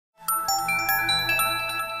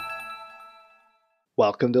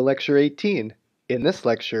Welcome to Lecture 18. In this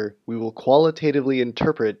lecture, we will qualitatively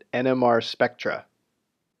interpret NMR spectra.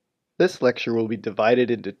 This lecture will be divided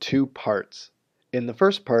into two parts. In the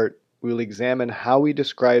first part, we will examine how we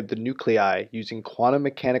describe the nuclei using quantum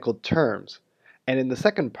mechanical terms, and in the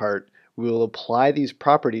second part, we will apply these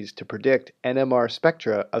properties to predict NMR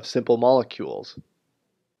spectra of simple molecules.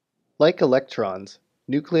 Like electrons,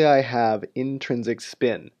 nuclei have intrinsic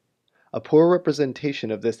spin. A poor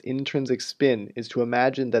representation of this intrinsic spin is to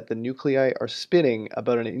imagine that the nuclei are spinning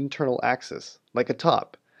about an internal axis, like a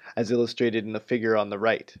top, as illustrated in the figure on the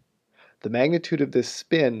right. The magnitude of this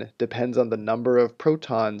spin depends on the number of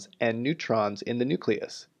protons and neutrons in the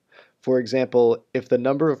nucleus. For example, if the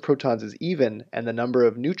number of protons is even and the number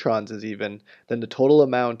of neutrons is even, then the total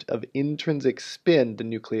amount of intrinsic spin the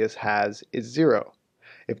nucleus has is zero.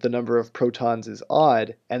 If the number of protons is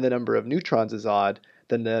odd and the number of neutrons is odd,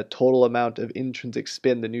 then the total amount of intrinsic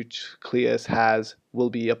spin the nucleus has will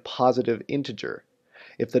be a positive integer.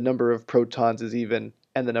 If the number of protons is even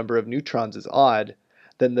and the number of neutrons is odd,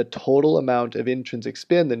 then the total amount of intrinsic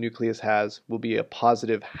spin the nucleus has will be a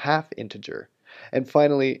positive half integer. And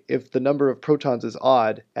finally, if the number of protons is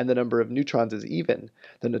odd and the number of neutrons is even,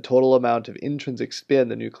 then the total amount of intrinsic spin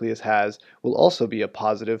the nucleus has will also be a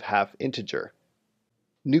positive half integer.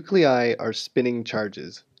 Nuclei are spinning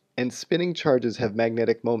charges, and spinning charges have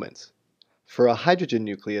magnetic moments. For a hydrogen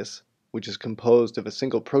nucleus, which is composed of a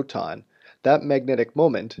single proton, that magnetic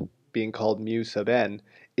moment, being called mu sub n,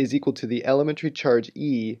 is equal to the elementary charge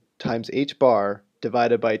E times h bar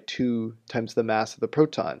divided by 2 times the mass of the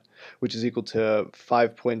proton, which is equal to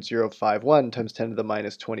 5.051 times 10 to the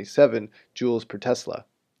minus 27 joules per Tesla.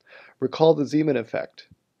 Recall the Zeeman effect.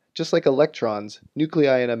 Just like electrons,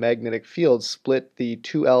 nuclei in a magnetic field split the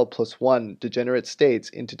 2L plus 1 degenerate states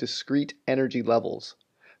into discrete energy levels.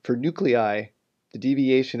 For nuclei, the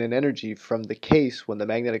deviation in energy from the case when the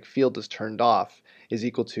magnetic field is turned off is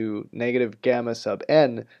equal to negative gamma sub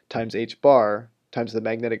n times h bar times the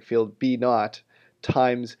magnetic field B naught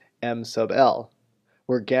times m sub L,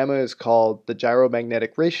 where gamma is called the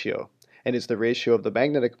gyromagnetic ratio and is the ratio of the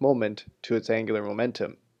magnetic moment to its angular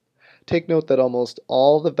momentum. Take note that almost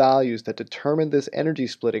all the values that determine this energy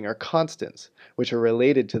splitting are constants, which are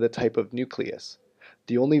related to the type of nucleus.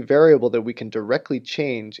 The only variable that we can directly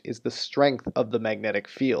change is the strength of the magnetic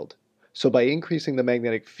field. So by increasing the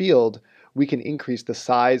magnetic field, we can increase the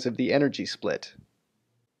size of the energy split.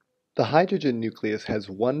 The hydrogen nucleus has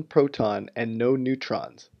one proton and no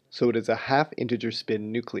neutrons, so it is a half-integer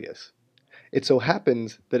spin nucleus. It so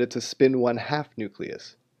happens that it's a spin 1/2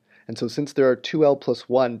 nucleus. And so since there are 2L plus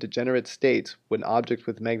 1 degenerate states when objects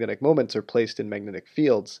with magnetic moments are placed in magnetic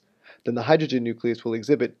fields, then the hydrogen nucleus will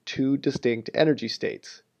exhibit two distinct energy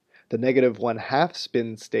states. The negative 1/2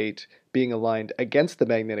 spin state, being aligned against the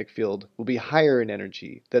magnetic field, will be higher in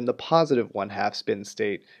energy than the positive 1/2 spin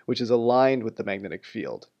state, which is aligned with the magnetic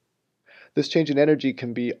field. This change in energy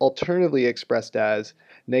can be alternatively expressed as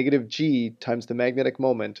negative g times the magnetic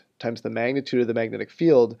moment times the magnitude of the magnetic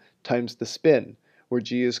field times the spin, where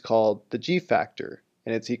g is called the g factor,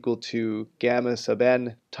 and it's equal to gamma sub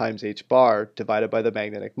n times h bar divided by the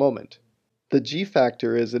magnetic moment. The g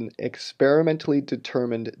factor is an experimentally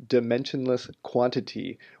determined dimensionless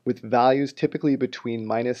quantity with values typically between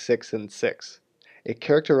 -6 and 6. It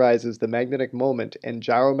characterizes the magnetic moment and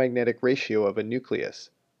gyromagnetic ratio of a nucleus.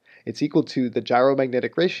 It's equal to the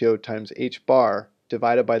gyromagnetic ratio times h bar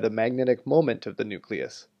divided by the magnetic moment of the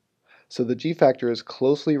nucleus. So the g factor is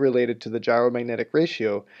closely related to the gyromagnetic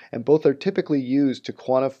ratio, and both are typically used to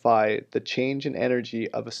quantify the change in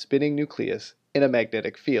energy of a spinning nucleus in a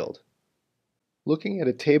magnetic field. Looking at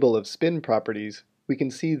a table of spin properties, we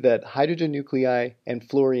can see that hydrogen nuclei and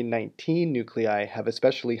fluorine-19 nuclei have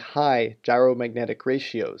especially high gyromagnetic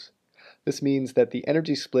ratios. This means that the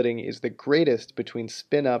energy splitting is the greatest between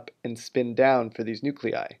spin up and spin down for these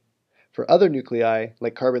nuclei. For other nuclei,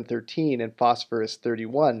 like carbon-13 and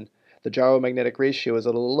phosphorus-31, the gyromagnetic ratio is a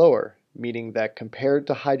little lower, meaning that compared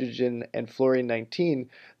to hydrogen and fluorine-19,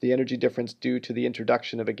 the energy difference due to the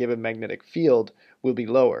introduction of a given magnetic field will be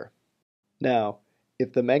lower. Now,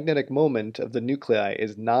 if the magnetic moment of the nuclei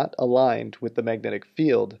is not aligned with the magnetic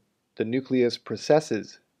field, the nucleus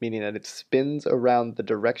precesses, meaning that it spins around the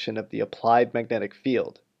direction of the applied magnetic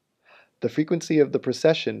field. The frequency of the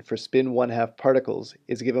precession for spin 1/2 particles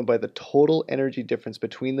is given by the total energy difference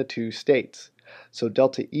between the two states. So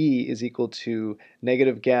delta E is equal to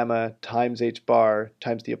negative gamma times h bar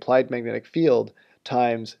times the applied magnetic field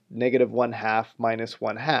times negative 1/2 minus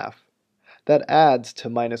 1/2. That adds to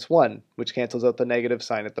 -1, which cancels out the negative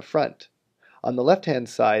sign at the front. On the left-hand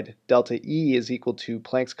side, delta E is equal to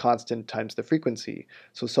Planck's constant times the frequency,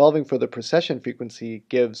 so solving for the precession frequency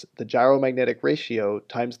gives the gyromagnetic ratio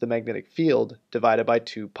times the magnetic field divided by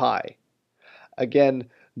 2 pi. Again,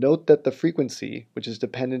 note that the frequency, which is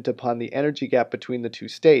dependent upon the energy gap between the two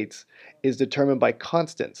states, is determined by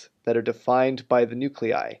constants that are defined by the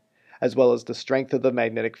nuclei, as well as the strength of the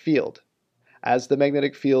magnetic field. As the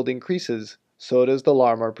magnetic field increases, so does the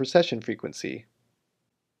Larmor precession frequency.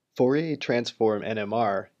 Fourier transform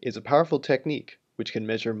NMR is a powerful technique which can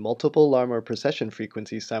measure multiple Larmor precession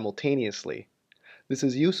frequencies simultaneously. This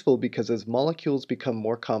is useful because as molecules become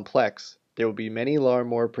more complex, there will be many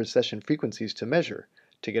Larmor precession frequencies to measure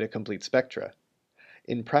to get a complete spectra.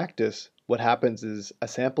 In practice, what happens is a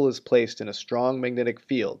sample is placed in a strong magnetic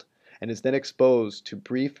field and is then exposed to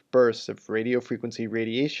brief bursts of radiofrequency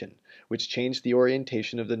radiation, which change the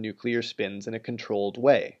orientation of the nuclear spins in a controlled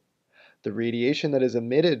way. The radiation that is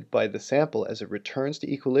emitted by the sample as it returns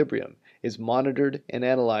to equilibrium is monitored and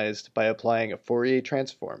analyzed by applying a Fourier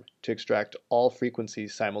transform to extract all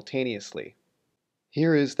frequencies simultaneously.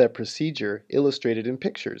 Here is that procedure illustrated in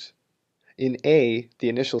pictures. In A, the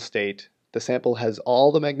initial state, the sample has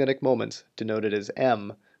all the magnetic moments, denoted as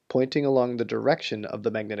M, pointing along the direction of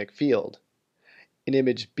the magnetic field. In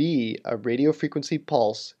image B, a radiofrequency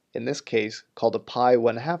pulse, in this case called a pi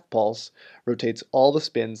 1/2 pulse, rotates all the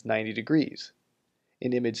spins 90 degrees.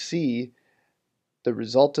 In image C, the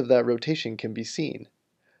result of that rotation can be seen.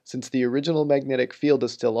 Since the original magnetic field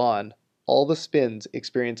is still on, all the spins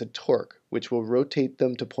experience a torque which will rotate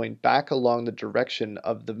them to point back along the direction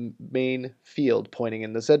of the main field pointing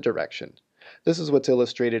in the Z direction. This is what's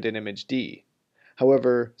illustrated in image D.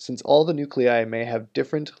 However, since all the nuclei may have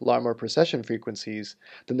different Larmor precession frequencies,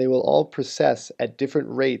 then they will all precess at different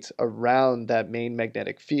rates around that main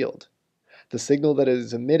magnetic field. The signal that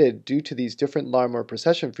is emitted due to these different Larmor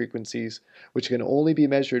precession frequencies, which can only be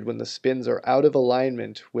measured when the spins are out of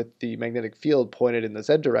alignment with the magnetic field pointed in the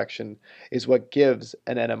Z direction, is what gives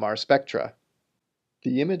an NMR spectra.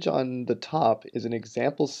 The image on the top is an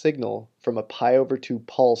example signal from a pi/2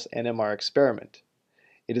 pulse NMR experiment.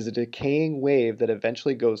 It is a decaying wave that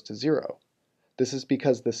eventually goes to zero. This is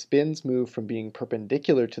because the spins move from being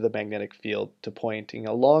perpendicular to the magnetic field to pointing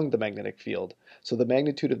along the magnetic field, so the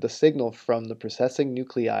magnitude of the signal from the precessing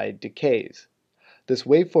nuclei decays. This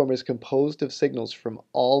waveform is composed of signals from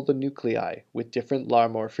all the nuclei with different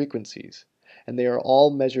Larmor frequencies, and they are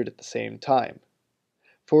all measured at the same time.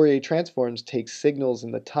 Fourier transforms take signals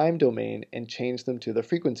in the time domain and change them to the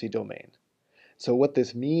frequency domain. So what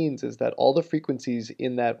this means is that all the frequencies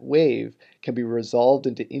in that wave can be resolved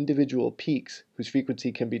into individual peaks whose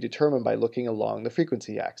frequency can be determined by looking along the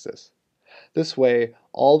frequency axis. This way,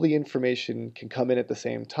 all the information can come in at the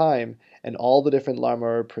same time and all the different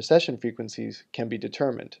Larmor precession frequencies can be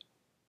determined.